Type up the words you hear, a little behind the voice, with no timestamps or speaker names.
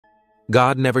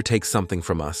God never takes something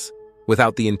from us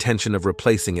without the intention of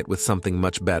replacing it with something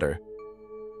much better.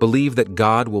 Believe that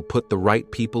God will put the right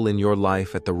people in your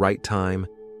life at the right time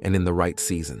and in the right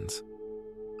seasons.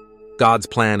 God's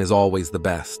plan is always the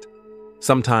best.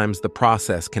 Sometimes the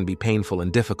process can be painful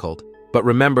and difficult, but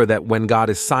remember that when God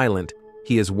is silent,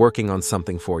 He is working on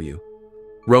something for you.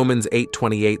 Romans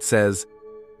 8:28 says,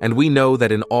 "And we know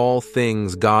that in all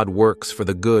things God works for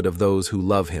the good of those who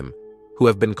love Him, who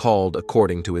have been called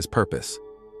according to His purpose."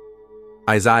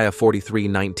 Isaiah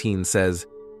 43:19 says,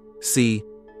 "See,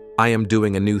 I am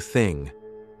doing a new thing.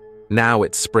 Now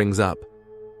it springs up.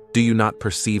 Do you not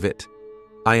perceive it?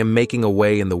 I am making a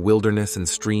way in the wilderness and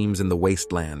streams in the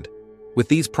wasteland." With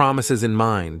these promises in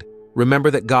mind,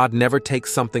 remember that God never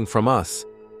takes something from us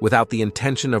without the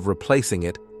intention of replacing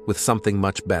it with something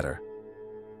much better.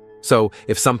 So,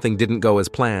 if something didn't go as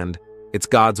planned, it's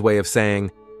God's way of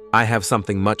saying, "I have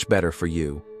something much better for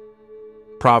you."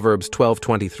 Proverbs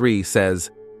 12:23 says,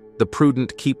 "The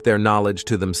prudent keep their knowledge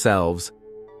to themselves,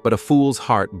 but a fool's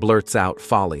heart blurts out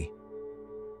folly."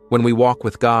 When we walk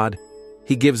with God,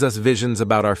 He gives us visions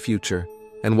about our future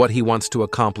and what He wants to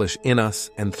accomplish in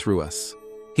us and through us.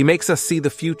 He makes us see the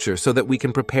future so that we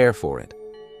can prepare for it.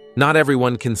 Not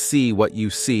everyone can see what you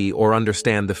see or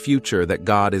understand the future that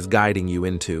God is guiding you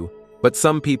into, but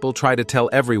some people try to tell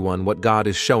everyone what God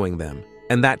is showing them,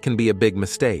 and that can be a big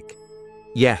mistake.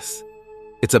 Yes,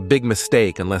 it's a big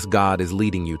mistake unless God is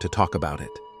leading you to talk about it.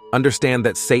 Understand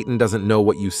that Satan doesn't know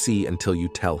what you see until you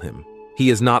tell him. He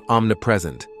is not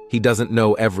omnipresent. He doesn't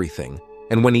know everything.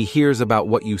 And when he hears about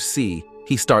what you see,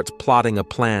 he starts plotting a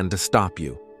plan to stop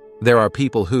you. There are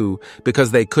people who,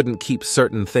 because they couldn't keep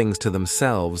certain things to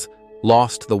themselves,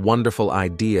 lost the wonderful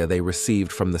idea they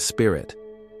received from the Spirit.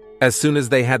 As soon as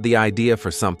they had the idea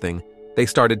for something, they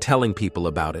started telling people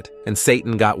about it, and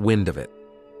Satan got wind of it.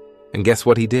 And guess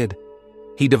what he did?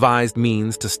 He devised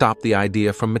means to stop the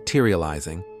idea from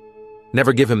materializing.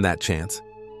 Never give him that chance.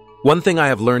 One thing I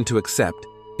have learned to accept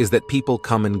is that people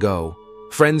come and go.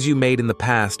 Friends you made in the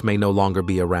past may no longer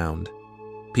be around.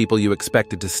 People you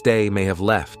expected to stay may have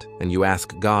left, and you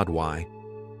ask God why.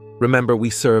 Remember, we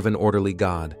serve an orderly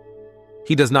God.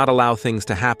 He does not allow things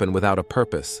to happen without a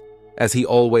purpose, as He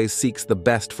always seeks the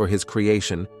best for His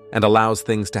creation and allows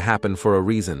things to happen for a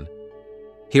reason.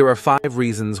 Here are 5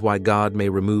 reasons why God may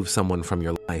remove someone from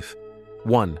your life.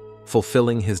 1.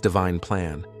 Fulfilling His divine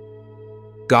plan.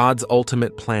 God's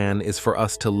ultimate plan is for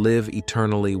us to live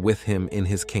eternally with Him in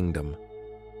His kingdom.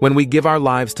 When we give our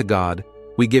lives to God,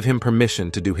 we give Him permission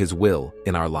to do His will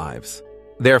in our lives.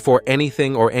 Therefore,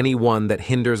 anything or anyone that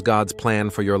hinders God's plan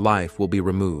for your life will be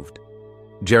removed.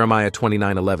 Jeremiah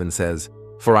 29:11 says,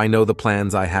 "For I know the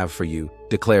plans I have for you,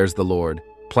 declares the Lord,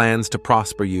 plans to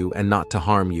prosper you and not to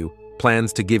harm you,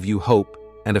 plans to give you hope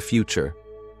and a future."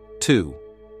 2.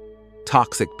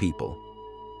 Toxic people.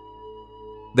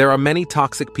 There are many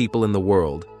toxic people in the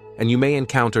world, and you may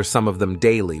encounter some of them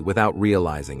daily without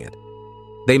realizing it.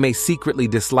 They may secretly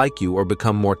dislike you or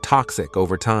become more toxic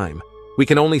over time. We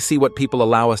can only see what people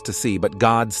allow us to see, but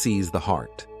God sees the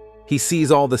heart. He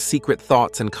sees all the secret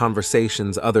thoughts and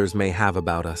conversations others may have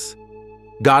about us.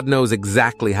 God knows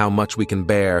exactly how much we can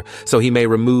bear, so He may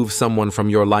remove someone from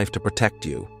your life to protect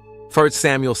you. 1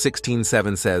 Samuel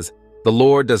 16:7 says, "The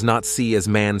Lord does not see as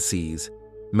man sees.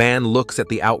 Man looks at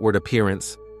the outward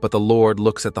appearance, but the Lord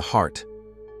looks at the heart."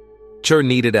 You're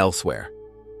needed elsewhere.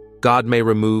 God may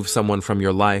remove someone from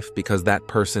your life because that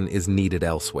person is needed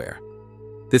elsewhere.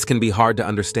 This can be hard to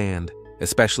understand,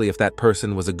 especially if that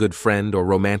person was a good friend or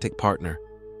romantic partner.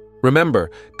 Remember,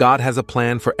 God has a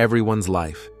plan for everyone's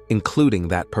life, including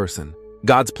that person.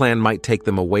 God's plan might take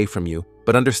them away from you,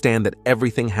 but understand that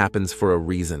everything happens for a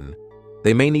reason.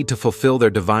 They may need to fulfill their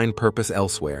divine purpose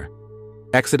elsewhere.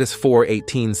 Exodus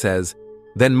 4:18 says,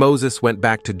 "Then Moses went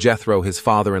back to Jethro, his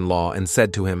father-in-law, and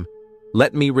said to him,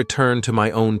 'Let me return to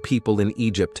my own people in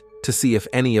Egypt to see if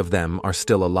any of them are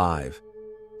still alive.'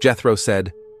 Jethro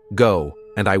said, 'Go,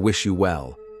 and I wish you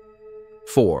well.'"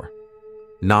 4.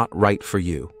 Not right for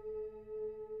you.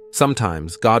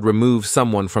 Sometimes God removes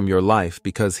someone from your life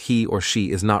because he or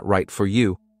she is not right for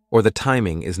you, or the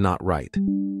timing is not right.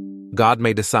 God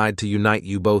may decide to unite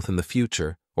you both in the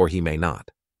future, or He may not.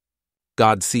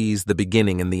 God sees the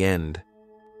beginning and the end.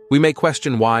 We may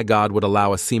question why God would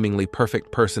allow a seemingly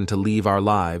perfect person to leave our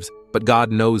lives, but God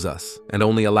knows us and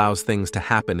only allows things to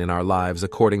happen in our lives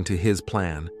according to His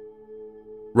plan.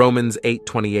 Romans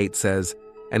 8:28 says,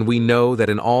 "And we know that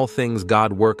in all things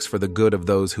God works for the good of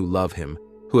those who love Him,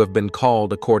 who have been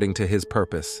called according to His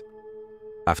purpose."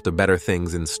 After better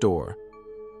things in store.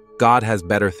 God has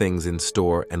better things in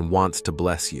store and wants to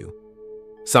bless you.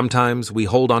 Sometimes we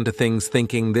hold on to things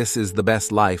thinking this is the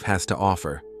best life has to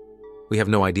offer. We have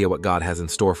no idea what God has in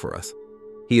store for us.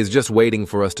 He is just waiting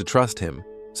for us to trust Him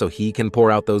so He can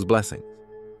pour out those blessings.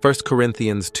 1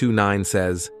 Corinthians 2:9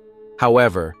 says,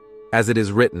 "However, as it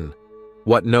is written,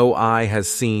 what no eye has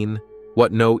seen,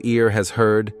 what no ear has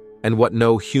heard, and what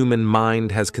no human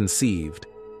mind has conceived,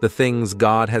 the things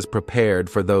God has prepared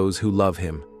for those who love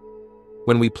Him."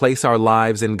 When we place our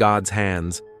lives in God's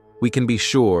hands, we can be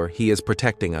sure He is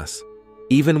protecting us.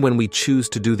 Even when we choose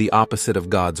to do the opposite of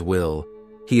God's will,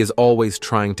 He is always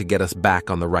trying to get us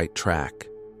back on the right track.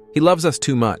 He loves us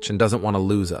too much and doesn't want to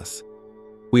lose us.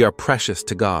 We are precious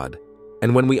to God,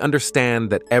 and when we understand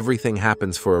that everything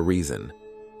happens for a reason,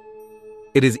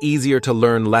 it is easier to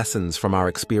learn lessons from our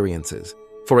experiences.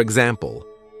 For example,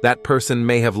 that person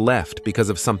may have left because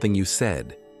of something you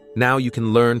said. Now you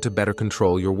can learn to better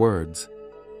control your words.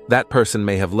 That person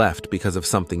may have left because of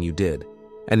something you did,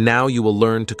 and now you will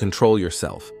learn to control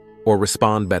yourself or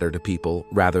respond better to people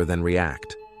rather than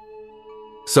react.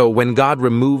 So when God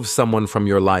removes someone from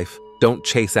your life, don't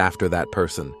chase after that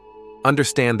person.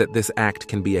 Understand that this act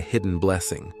can be a hidden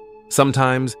blessing.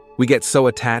 Sometimes we get so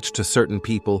attached to certain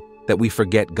people that we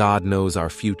forget God knows our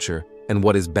future and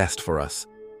what is best for us.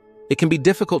 It can be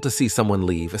difficult to see someone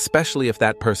leave, especially if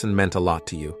that person meant a lot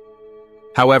to you.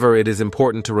 However, it is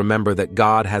important to remember that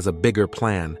God has a bigger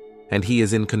plan, and He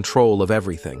is in control of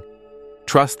everything.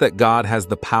 Trust that God has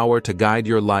the power to guide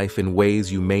your life in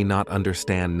ways you may not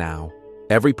understand now.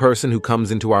 Every person who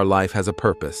comes into our life has a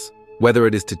purpose, whether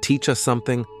it is to teach us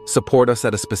something, support us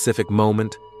at a specific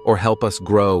moment, or help us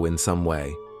grow in some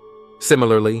way.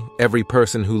 Similarly, every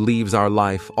person who leaves our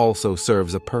life also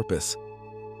serves a purpose.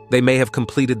 They may have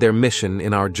completed their mission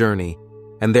in our journey,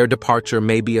 and their departure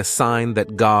may be a sign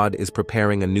that God is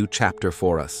preparing a new chapter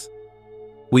for us.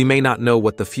 We may not know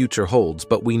what the future holds,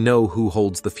 but we know who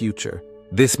holds the future.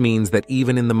 This means that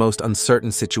even in the most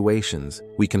uncertain situations,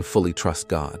 we can fully trust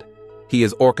God. He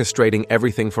is orchestrating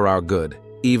everything for our good,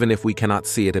 even if we cannot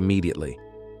see it immediately.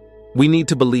 We need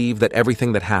to believe that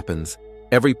everything that happens,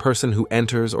 every person who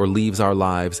enters or leaves our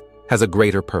lives, has a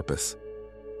greater purpose.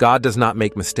 God does not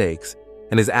make mistakes,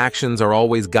 and His actions are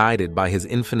always guided by His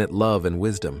infinite love and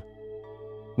wisdom.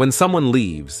 When someone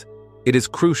leaves, it is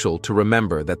crucial to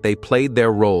remember that they played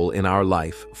their role in our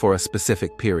life for a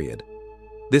specific period.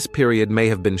 This period may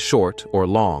have been short or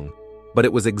long, but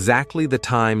it was exactly the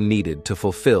time needed to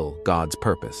fulfill God's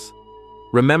purpose.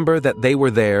 Remember that they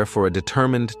were there for a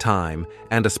determined time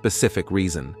and a specific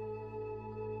reason.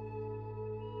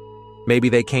 Maybe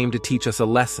they came to teach us a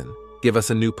lesson, give us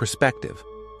a new perspective,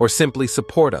 or simply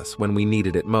support us when we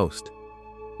needed it most.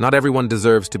 Not everyone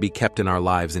deserves to be kept in our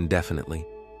lives indefinitely.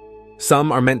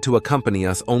 Some are meant to accompany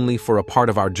us only for a part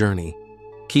of our journey.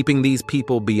 Keeping these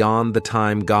people beyond the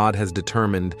time God has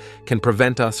determined can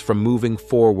prevent us from moving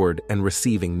forward and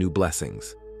receiving new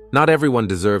blessings. Not everyone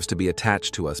deserves to be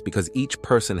attached to us because each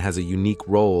person has a unique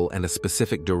role and a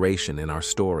specific duration in our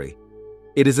story.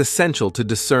 It is essential to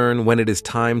discern when it is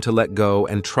time to let go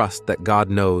and trust that God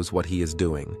knows what He is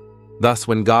doing. Thus,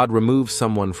 when God removes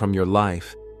someone from your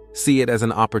life, see it as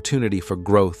an opportunity for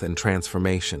growth and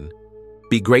transformation.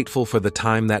 Be grateful for the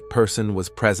time that person was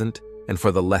present and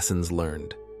for the lessons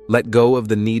learned. Let go of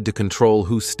the need to control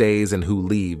who stays and who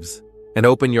leaves, and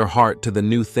open your heart to the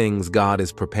new things God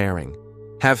is preparing.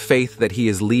 Have faith that He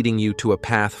is leading you to a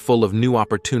path full of new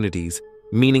opportunities,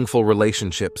 meaningful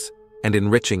relationships, and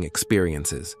enriching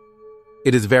experiences.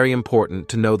 It is very important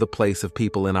to know the place of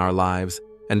people in our lives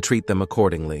and treat them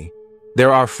accordingly.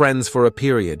 There are friends for a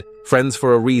period, friends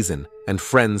for a reason, and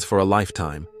friends for a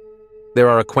lifetime. There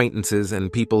are acquaintances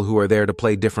and people who are there to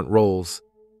play different roles.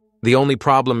 The only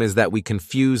problem is that we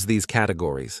confuse these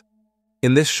categories.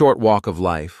 In this short walk of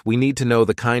life, we need to know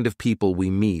the kind of people we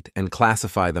meet and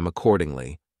classify them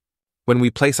accordingly. When we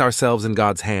place ourselves in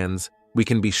God's hands, we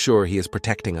can be sure He is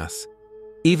protecting us.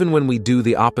 Even when we do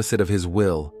the opposite of His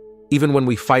will, even when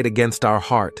we fight against our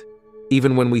heart,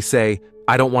 even when we say,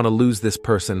 "I don't want to lose this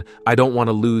person, I don't want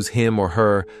to lose him or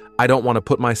her, I don't want to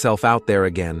put myself out there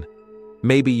again."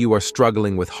 Maybe you are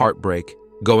struggling with heartbreak,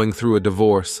 going through a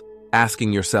divorce,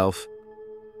 asking yourself,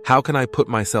 "How can I put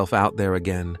myself out there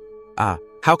again?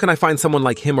 How can I find someone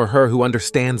like him or her who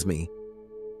understands me?"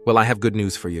 Well, I have good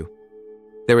news for you.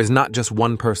 There is not just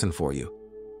one person for you.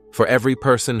 For every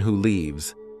person who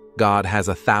leaves, God has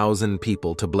 1,000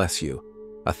 people to bless you,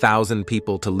 1,000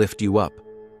 people to lift you up,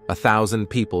 1,000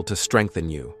 people to strengthen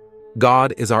you.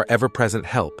 God is our ever-present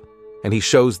help, and He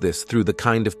shows this through the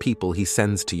kind of people He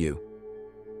sends to you.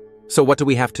 So what do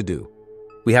we have to do?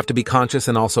 We have to be conscious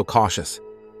and also cautious.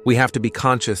 We have to be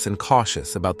conscious and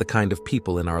cautious about the kind of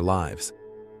people in our lives.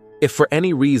 If for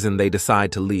any reason they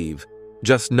decide to leave,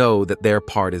 just know that their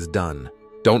part is done.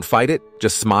 Don't fight it,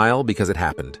 just smile because it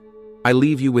happened. I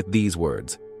leave you with these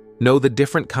words. Know the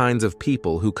different kinds of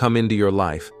people who come into your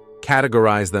life,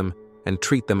 categorize them, and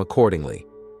treat them accordingly.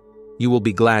 You will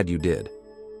be glad you did.